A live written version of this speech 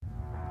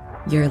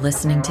You're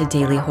listening to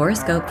Daily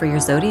Horoscope for your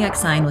zodiac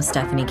sign with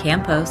Stephanie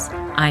Campos.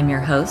 I'm your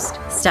host,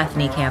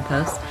 Stephanie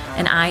Campos,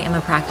 and I am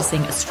a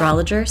practicing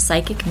astrologer,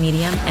 psychic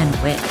medium, and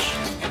witch.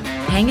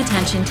 Paying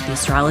attention to the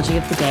astrology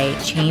of the day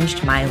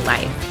changed my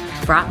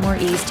life, brought more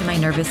ease to my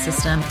nervous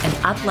system, and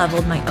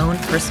up-leveled my own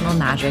personal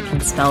magic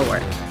and spell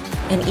work.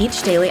 In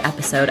each daily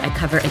episode, I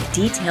cover a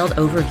detailed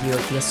overview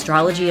of the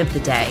astrology of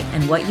the day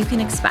and what you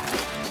can expect.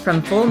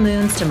 From full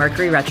moons to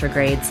Mercury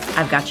retrogrades,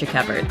 I've got you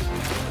covered.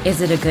 Is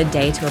it a good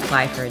day to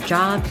apply for a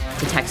job,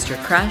 to text your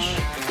crush,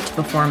 to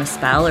perform a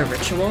spell or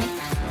ritual,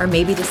 or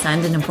maybe to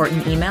send an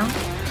important email?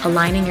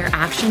 Aligning your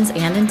actions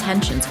and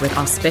intentions with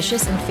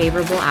auspicious and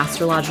favorable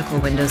astrological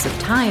windows of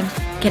time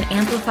can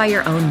amplify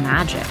your own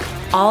magic,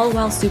 all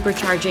while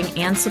supercharging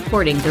and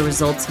supporting the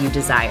results you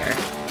desire.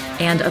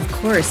 And of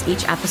course,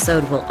 each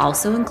episode will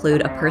also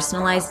include a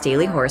personalized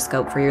daily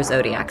horoscope for your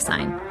zodiac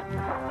sign.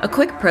 A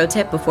quick pro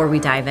tip before we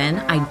dive in,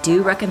 I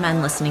do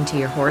recommend listening to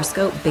your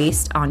horoscope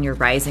based on your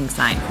rising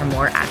sign for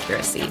more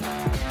accuracy.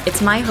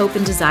 It's my hope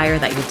and desire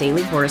that your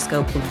daily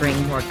horoscope will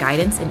bring more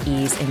guidance and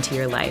ease into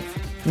your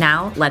life.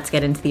 Now, let's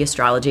get into the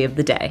astrology of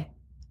the day.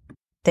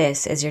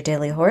 This is your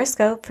daily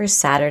horoscope for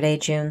Saturday,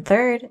 June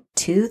 3rd,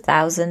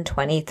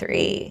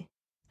 2023.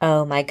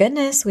 Oh my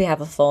goodness, we have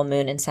a full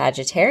moon in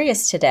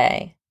Sagittarius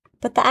today.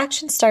 But the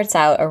action starts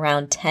out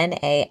around 10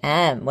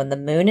 a.m. when the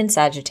moon in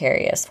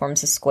Sagittarius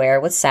forms a square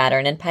with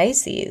Saturn in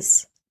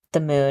Pisces. The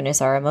moon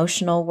is our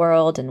emotional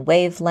world and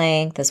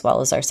wavelength, as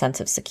well as our sense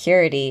of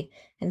security,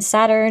 and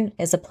Saturn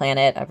is a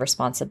planet of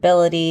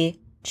responsibility,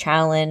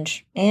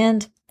 challenge,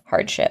 and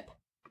hardship.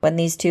 When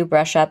these two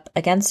brush up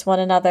against one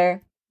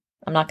another,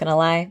 I'm not going to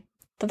lie,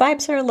 the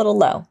vibes are a little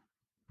low.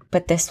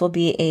 But this will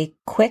be a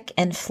quick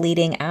and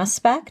fleeting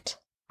aspect,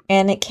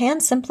 and it can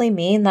simply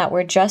mean that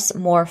we're just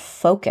more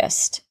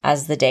focused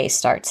as the day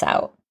starts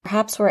out.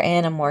 Perhaps we're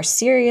in a more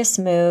serious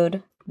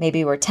mood.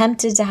 Maybe we're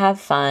tempted to have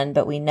fun,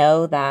 but we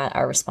know that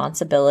our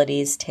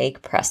responsibilities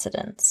take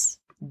precedence.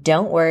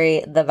 Don't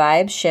worry, the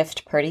vibes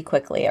shift pretty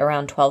quickly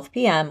around 12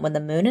 p.m. when the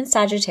moon in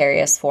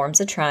Sagittarius forms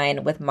a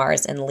trine with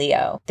Mars in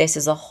Leo. This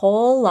is a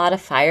whole lot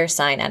of fire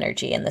sign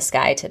energy in the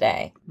sky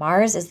today.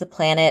 Mars is the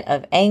planet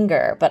of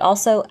anger, but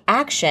also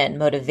action,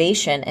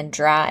 motivation, and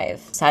drive.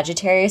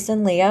 Sagittarius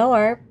and Leo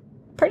are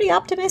pretty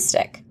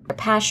optimistic. We're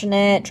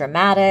passionate,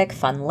 dramatic,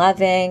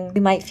 fun-loving.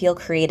 We might feel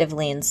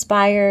creatively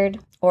inspired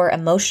or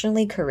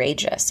emotionally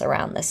courageous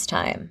around this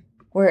time.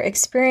 We're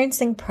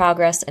experiencing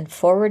progress and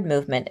forward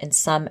movement in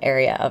some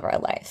area of our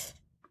life.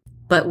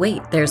 But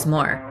wait, there's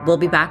more. We'll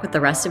be back with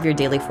the rest of your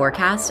daily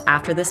forecast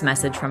after this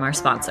message from our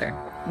sponsor,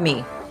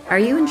 me. Are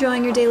you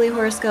enjoying your daily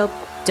horoscope?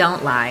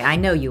 Don't lie, I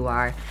know you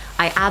are.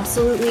 I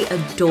absolutely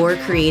adore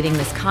creating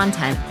this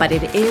content, but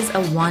it is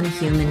a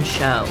one-human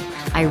show.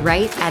 I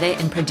write, edit,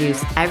 and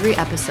produce every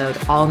episode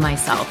all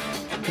myself.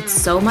 It's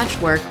so much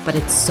work, but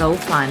it's so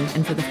fun,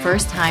 and for the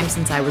first time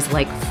since I was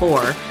like 4,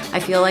 I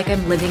feel like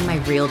I'm living my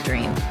real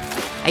dream.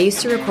 I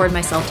used to record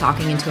myself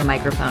talking into a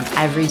microphone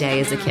every day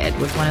as a kid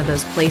with one of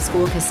those play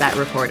school cassette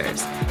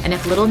recorders, and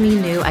if little me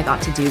knew I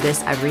got to do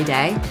this every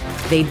day,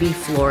 they'd be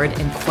floored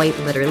and quite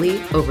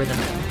literally over the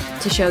moon.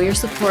 To show your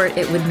support,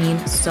 it would mean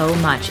so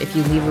much if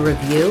you leave a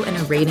review and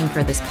a rating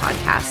for this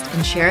podcast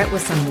and share it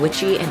with some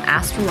witchy and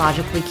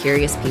astrologically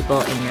curious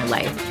people in your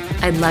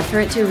life. I'd love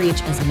for it to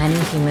reach as many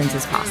humans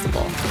as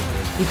possible.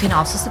 You can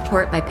also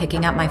support by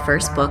picking up my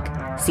first book,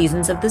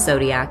 Seasons of the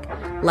Zodiac,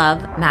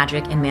 Love,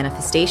 Magic, and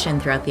Manifestation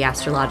Throughout the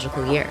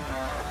Astrological Year.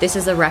 This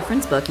is a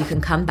reference book you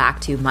can come back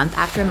to month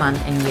after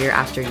month and year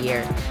after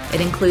year.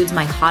 It includes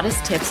my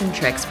hottest tips and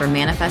tricks for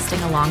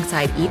manifesting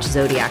alongside each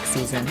zodiac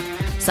season,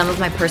 some of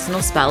my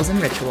personal spells and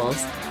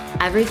rituals,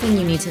 everything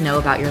you need to know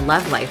about your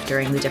love life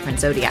during the different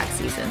zodiac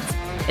seasons,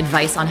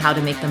 advice on how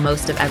to make the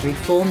most of every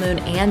full moon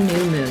and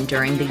new moon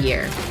during the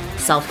year,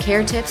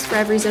 self-care tips for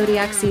every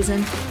zodiac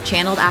season,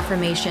 channeled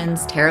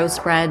affirmations, tarot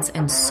spreads,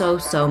 and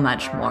so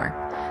much more.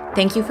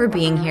 Thank you for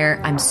being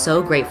here. I'm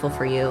so grateful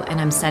for you, and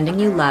I'm sending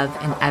you love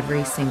in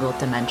every single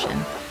dimension.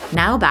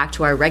 Now back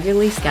to our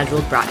regularly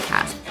scheduled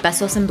broadcast.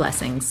 Besos and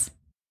blessings.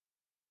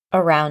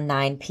 Around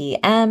 9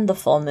 p.m., the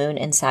full moon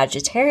in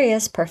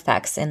Sagittarius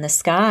perfects in the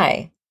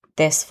sky.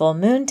 This full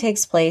moon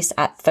takes place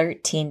at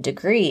 13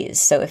 degrees,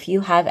 so if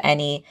you have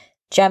any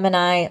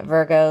Gemini,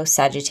 Virgo,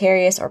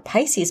 Sagittarius, or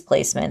Pisces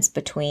placements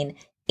between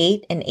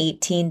 8 and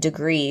 18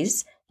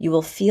 degrees, you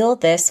will feel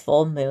this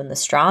full moon the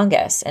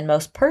strongest and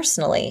most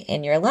personally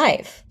in your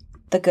life.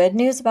 The good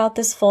news about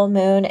this full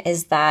moon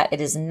is that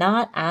it is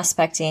not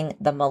aspecting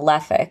the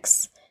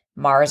malefics,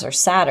 Mars or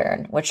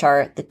Saturn, which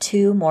are the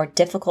two more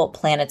difficult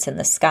planets in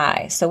the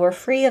sky. So we're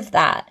free of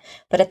that.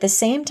 But at the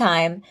same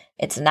time,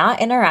 it's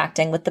not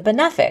interacting with the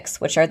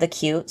benefics, which are the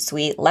cute,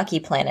 sweet,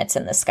 lucky planets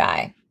in the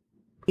sky.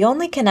 The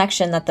only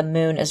connection that the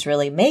moon is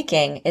really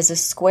making is a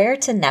square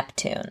to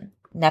Neptune.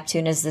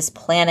 Neptune is this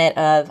planet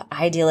of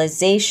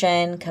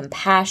idealization,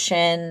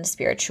 compassion,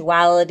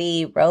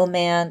 spirituality,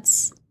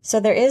 romance. So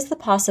there is the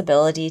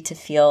possibility to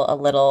feel a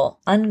little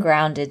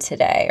ungrounded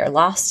today or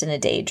lost in a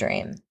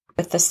daydream.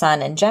 With the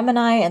sun in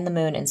Gemini and the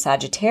moon in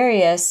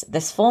Sagittarius,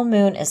 this full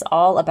moon is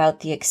all about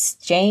the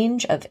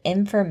exchange of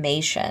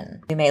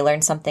information. We may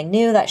learn something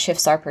new that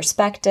shifts our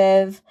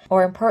perspective,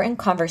 or important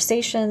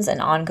conversations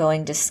and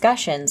ongoing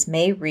discussions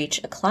may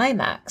reach a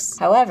climax.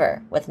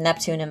 However, with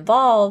Neptune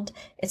involved,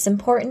 it's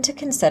important to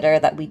consider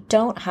that we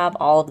don't have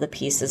all of the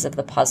pieces of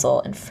the puzzle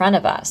in front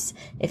of us.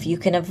 If you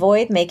can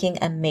avoid making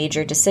a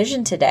major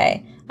decision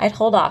today, I'd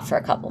hold off for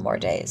a couple more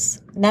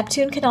days.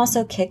 Neptune can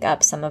also kick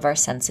up some of our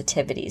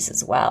sensitivities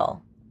as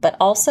well, but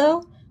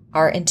also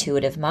our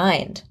intuitive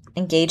mind.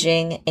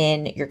 Engaging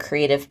in your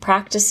creative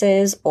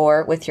practices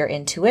or with your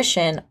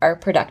intuition are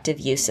productive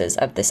uses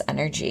of this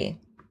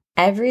energy.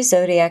 Every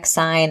zodiac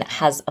sign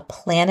has a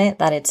planet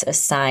that it's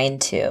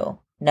assigned to,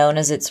 known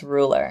as its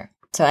ruler.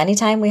 So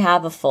anytime we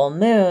have a full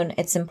moon,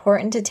 it's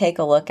important to take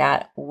a look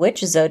at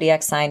which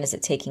zodiac sign is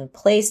it taking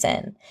place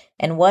in,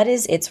 and what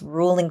is its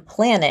ruling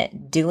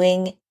planet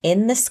doing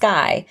in the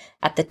sky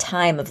at the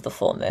time of the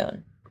full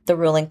moon. The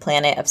ruling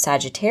planet of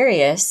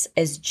Sagittarius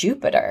is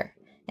Jupiter,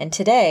 and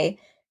today,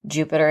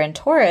 Jupiter in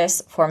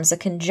Taurus forms a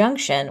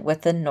conjunction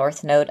with the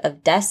North Node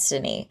of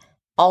Destiny,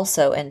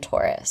 also in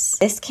Taurus.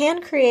 This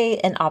can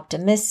create an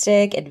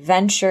optimistic,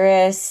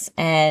 adventurous,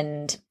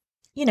 and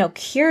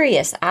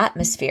curious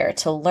atmosphere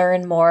to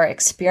learn more,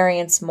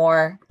 experience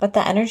more, but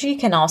the energy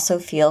can also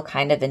feel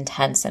kind of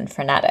intense and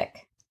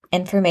frenetic.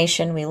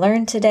 Information we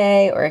learn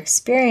today or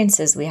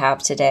experiences we have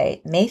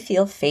today may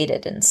feel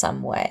faded in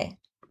some way.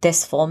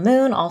 This full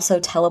moon also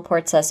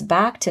teleports us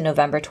back to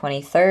November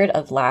 23rd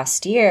of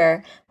last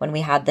year when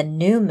we had the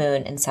new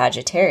moon in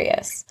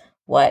Sagittarius.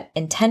 What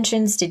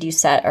intentions did you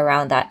set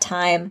around that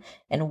time,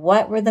 and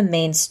what were the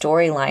main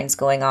storylines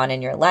going on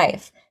in your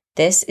life?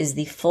 This is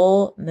the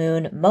full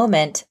moon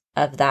moment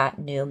of that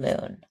new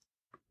moon.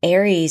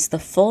 Aries, the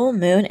full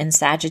moon in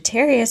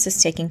Sagittarius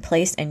is taking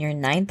place in your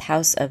 9th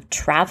house of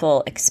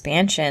travel,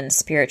 expansion,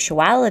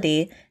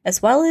 spirituality,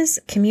 as well as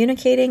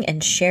communicating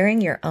and sharing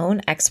your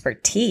own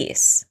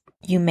expertise.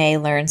 You may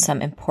learn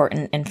some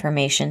important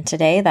information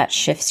today that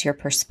shifts your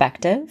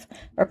perspective,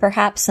 or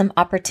perhaps some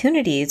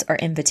opportunities or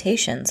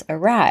invitations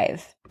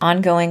arrive.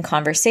 Ongoing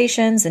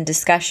conversations and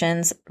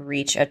discussions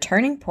reach a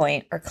turning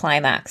point or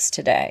climax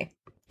today.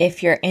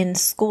 If you're in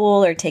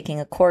school or taking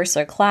a course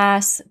or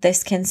class,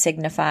 this can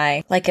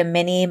signify like a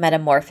mini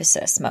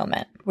metamorphosis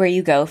moment where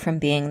you go from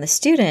being the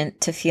student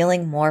to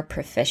feeling more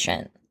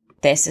proficient.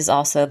 This is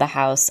also the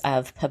house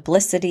of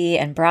publicity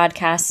and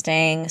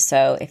broadcasting,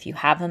 so if you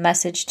have a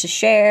message to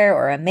share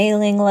or a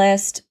mailing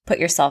list, put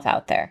yourself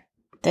out there.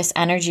 This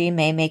energy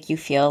may make you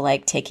feel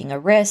like taking a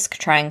risk,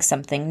 trying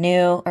something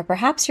new, or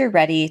perhaps you're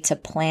ready to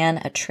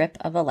plan a trip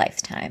of a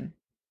lifetime.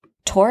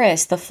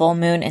 Taurus, the full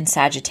moon in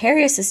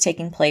Sagittarius is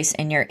taking place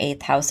in your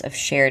 8th house of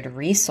shared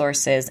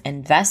resources,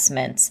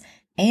 investments,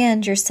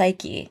 and your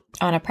psyche.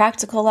 On a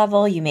practical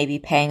level, you may be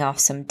paying off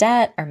some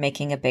debt or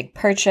making a big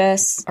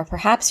purchase, or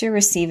perhaps you're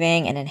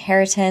receiving an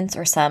inheritance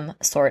or some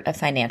sort of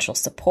financial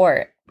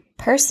support.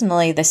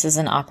 Personally, this is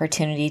an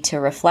opportunity to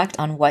reflect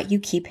on what you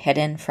keep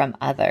hidden from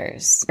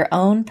others, your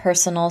own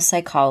personal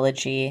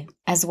psychology,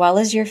 as well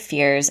as your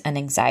fears and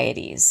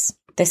anxieties.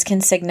 This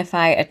can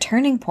signify a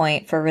turning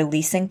point for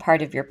releasing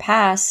part of your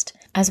past,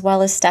 as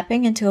well as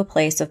stepping into a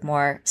place of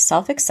more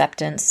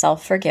self-acceptance,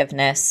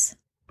 self-forgiveness,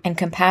 and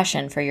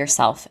compassion for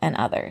yourself and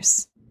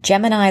others.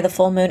 Gemini, the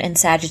full moon in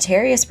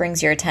Sagittarius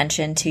brings your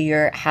attention to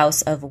your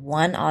house of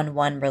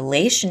one-on-one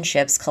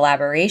relationships,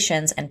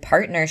 collaborations, and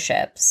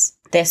partnerships.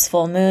 This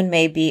full moon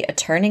may be a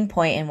turning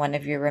point in one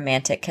of your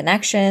romantic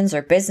connections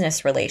or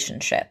business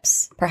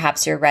relationships.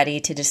 Perhaps you're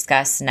ready to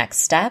discuss next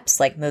steps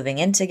like moving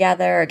in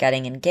together or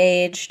getting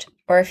engaged.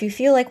 Or if you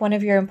feel like one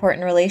of your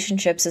important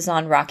relationships is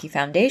on rocky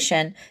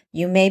foundation,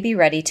 you may be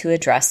ready to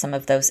address some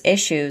of those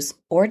issues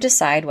or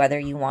decide whether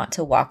you want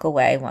to walk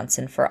away once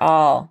and for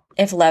all.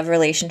 If love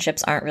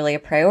relationships aren't really a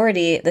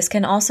priority, this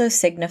can also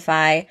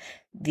signify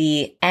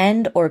the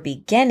end or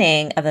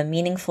beginning of a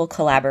meaningful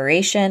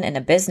collaboration in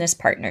a business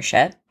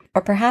partnership.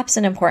 Or perhaps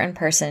an important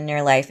person in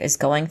your life is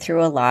going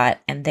through a lot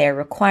and they're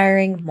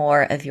requiring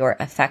more of your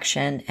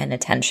affection and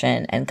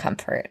attention and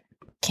comfort.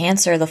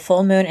 Cancer, the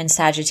full moon in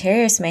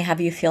Sagittarius may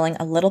have you feeling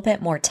a little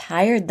bit more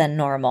tired than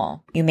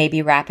normal. You may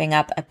be wrapping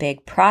up a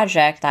big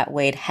project that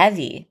weighed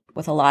heavy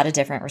with a lot of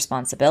different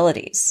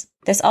responsibilities.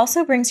 This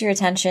also brings your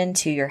attention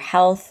to your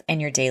health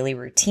and your daily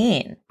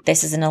routine.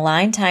 This is an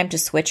aligned time to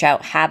switch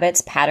out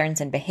habits,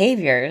 patterns, and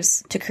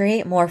behaviors to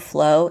create more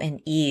flow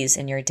and ease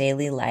in your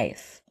daily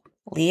life.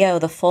 Leo,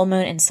 the full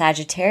moon in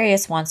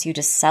Sagittarius wants you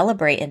to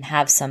celebrate and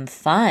have some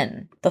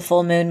fun. The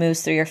full moon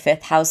moves through your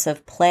 5th house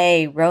of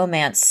play,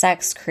 romance,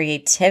 sex,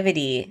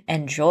 creativity,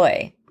 and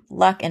joy.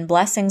 Luck and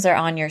blessings are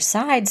on your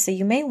side, so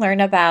you may learn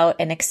about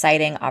an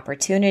exciting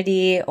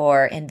opportunity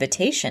or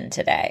invitation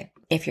today.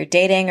 If you're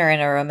dating or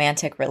in a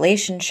romantic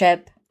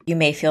relationship, you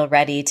may feel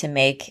ready to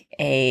make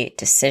a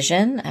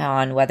decision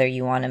on whether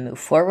you want to move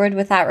forward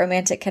with that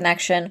romantic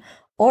connection,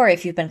 Or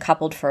if you've been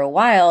coupled for a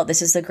while, this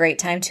is a great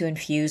time to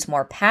infuse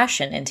more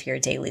passion into your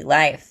daily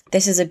life.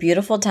 This is a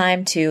beautiful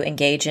time to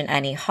engage in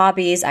any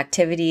hobbies,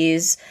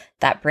 activities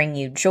that bring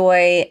you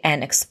joy,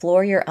 and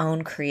explore your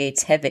own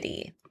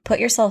creativity. Put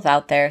yourself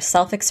out there,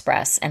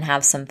 self-express, and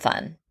have some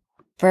fun.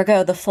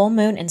 Virgo, the full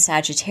moon in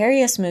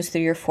Sagittarius moves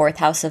through your 4th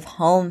house of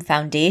home,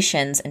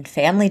 foundations, and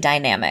family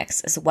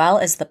dynamics, as well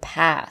as the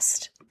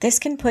past. This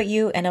can put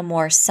you in a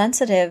more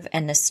sensitive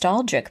and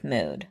nostalgic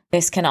mood.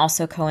 This can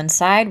also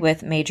coincide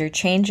with major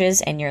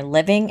changes in your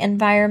living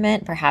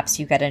environment. Perhaps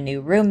you get a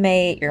new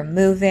roommate, you're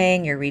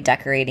moving, you're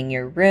redecorating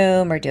your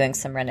room, or doing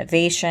some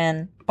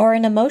renovation, or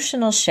an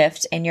emotional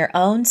shift in your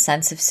own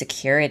sense of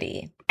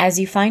security. As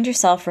you find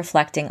yourself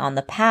reflecting on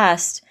the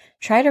past,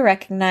 try to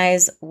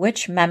recognize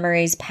which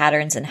memories,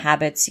 patterns, and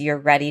habits you're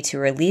ready to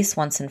release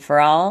once and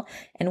for all,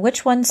 and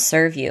which ones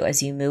serve you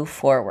as you move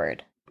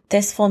forward.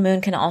 This full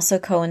moon can also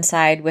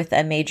coincide with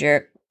a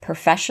major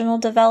professional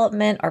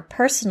development or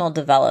personal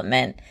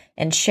development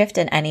and shift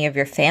in any of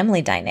your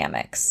family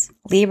dynamics.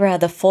 Libra,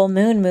 the full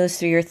moon moves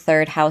through your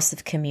 3rd house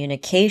of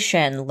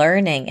communication,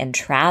 learning, and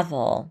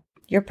travel.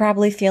 You're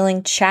probably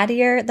feeling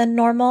chattier than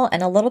normal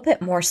and a little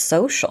bit more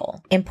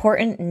social.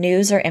 Important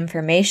news or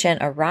information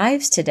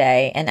arrives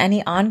today, and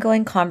any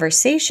ongoing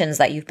conversations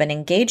that you've been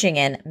engaging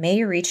in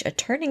may reach a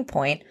turning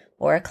point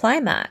or a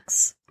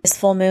climax. This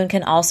full moon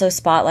can also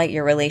spotlight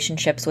your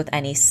relationships with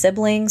any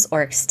siblings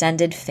or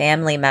extended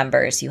family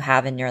members you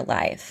have in your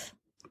life.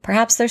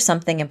 Perhaps there's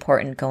something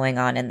important going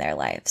on in their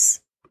lives.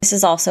 This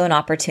is also an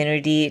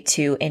opportunity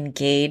to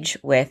engage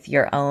with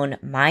your own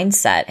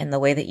mindset and the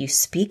way that you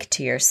speak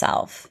to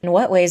yourself. In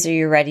what ways are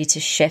you ready to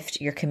shift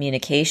your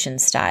communication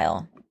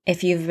style?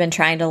 If you've been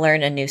trying to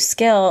learn a new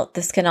skill,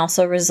 this can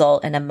also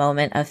result in a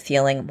moment of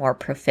feeling more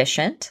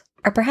proficient,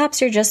 or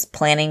perhaps you're just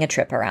planning a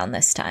trip around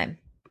this time.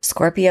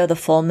 Scorpio, the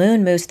full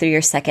moon moves through your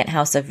 2nd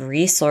house of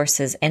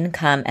resources,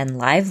 income, and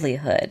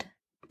livelihood.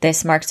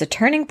 This marks a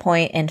turning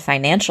point in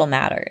financial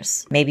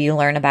matters. Maybe you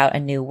learn about a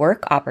new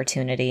work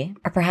opportunity,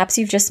 or perhaps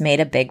you've just made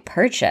a big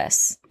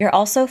purchase. You're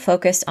also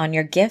focused on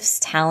your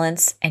gifts,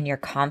 talents, and your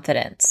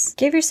confidence.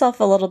 Give yourself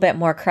a little bit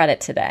more credit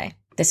today.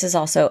 This is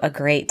also a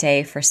great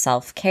day for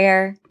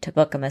self-care, to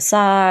book a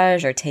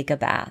massage, or take a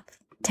bath.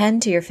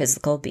 Tend to your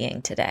physical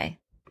being today.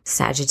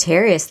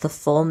 Sagittarius, the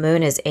full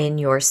moon is in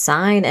your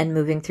sign and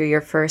moving through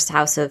your 1st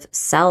house of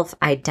self,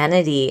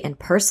 identity, and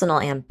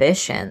personal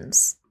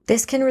ambitions.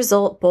 This can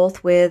result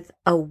both with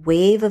a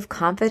wave of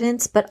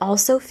confidence, but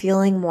also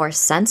feeling more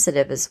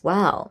sensitive as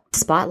well. The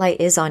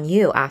spotlight is on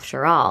you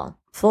after all.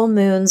 Full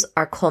moons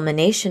are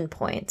culmination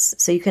points,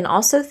 so you can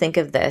also think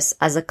of this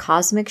as a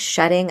cosmic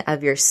shedding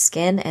of your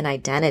skin and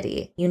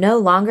identity. You no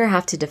longer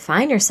have to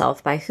define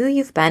yourself by who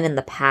you've been in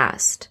the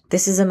past.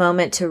 This is a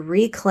moment to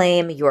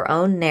reclaim your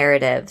own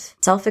narrative,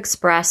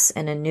 self-express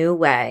in a new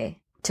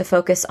way, to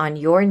focus on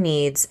your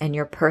needs and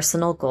your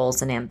personal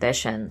goals and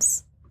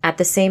ambitions. At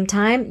the same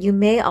time, you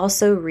may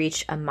also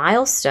reach a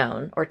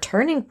milestone or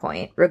turning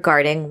point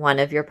regarding one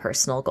of your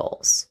personal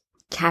goals.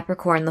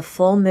 Capricorn, the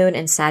full moon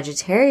in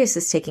Sagittarius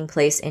is taking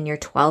place in your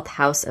 12th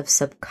house of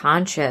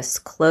subconscious,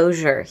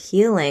 closure,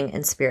 healing,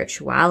 and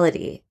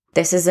spirituality.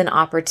 This is an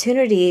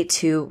opportunity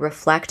to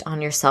reflect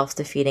on your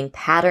self-defeating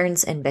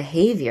patterns and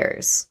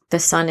behaviors. The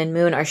sun and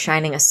moon are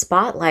shining a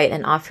spotlight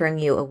and offering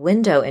you a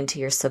window into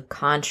your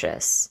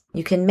subconscious.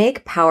 You can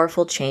make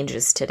powerful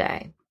changes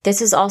today.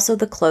 This is also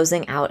the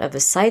closing out of a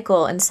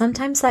cycle, and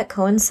sometimes that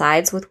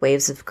coincides with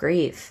waves of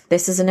grief.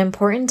 This is an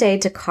important day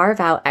to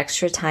carve out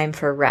extra time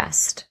for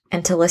rest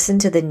and to listen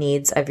to the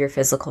needs of your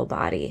physical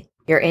body.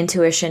 Your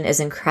intuition is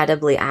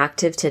incredibly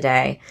active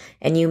today,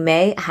 and you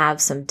may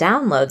have some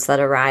downloads that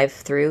arrive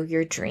through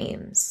your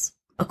dreams.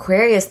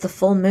 Aquarius, the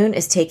full moon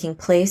is taking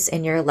place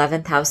in your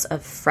 11th house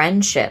of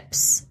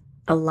friendships,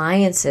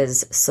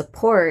 alliances,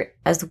 support,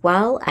 as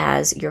well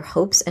as your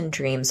hopes and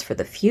dreams for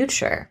the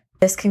future.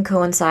 This can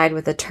coincide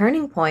with a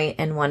turning point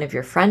in one of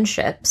your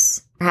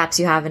friendships. Perhaps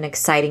you have an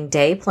exciting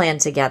day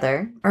planned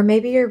together, or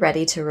maybe you're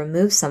ready to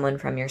remove someone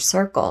from your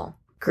circle.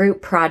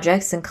 Group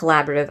projects and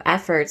collaborative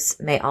efforts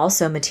may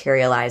also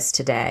materialize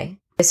today.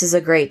 This is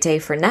a great day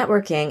for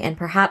networking, and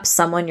perhaps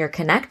someone you're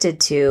connected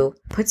to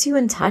puts you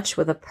in touch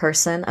with a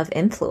person of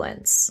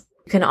influence.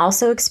 You can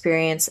also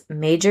experience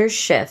major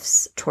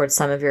shifts towards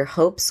some of your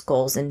hopes,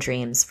 goals, and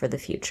dreams for the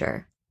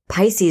future.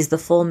 Pisces, the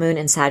full moon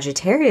in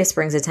Sagittarius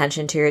brings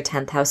attention to your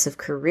 10th house of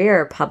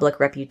career, public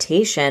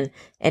reputation,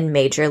 and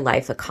major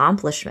life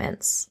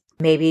accomplishments.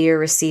 Maybe you're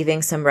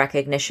receiving some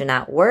recognition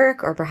at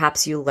work, or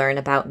perhaps you learn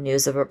about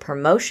news of a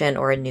promotion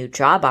or a new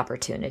job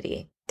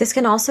opportunity. This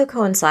can also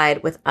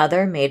coincide with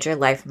other major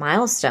life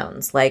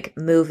milestones like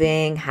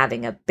moving,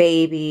 having a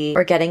baby,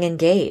 or getting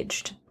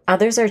engaged.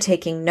 Others are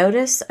taking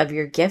notice of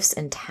your gifts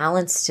and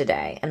talents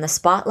today, and the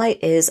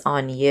spotlight is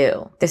on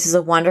you. This is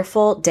a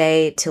wonderful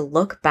day to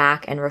look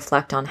back and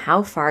reflect on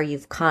how far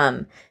you've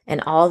come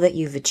and all that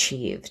you've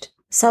achieved.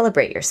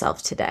 Celebrate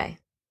yourself today.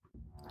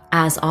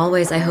 As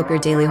always, I hope your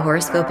daily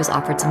horoscope has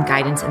offered some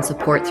guidance and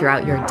support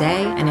throughout your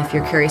day. And if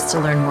you're curious to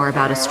learn more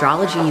about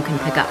astrology, you can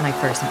pick up my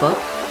first book,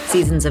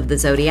 Seasons of the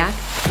Zodiac,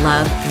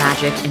 Love,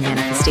 Magic, and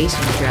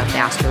Manifestation throughout the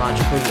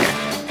astrological year.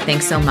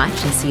 Thanks so much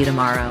and see you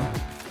tomorrow.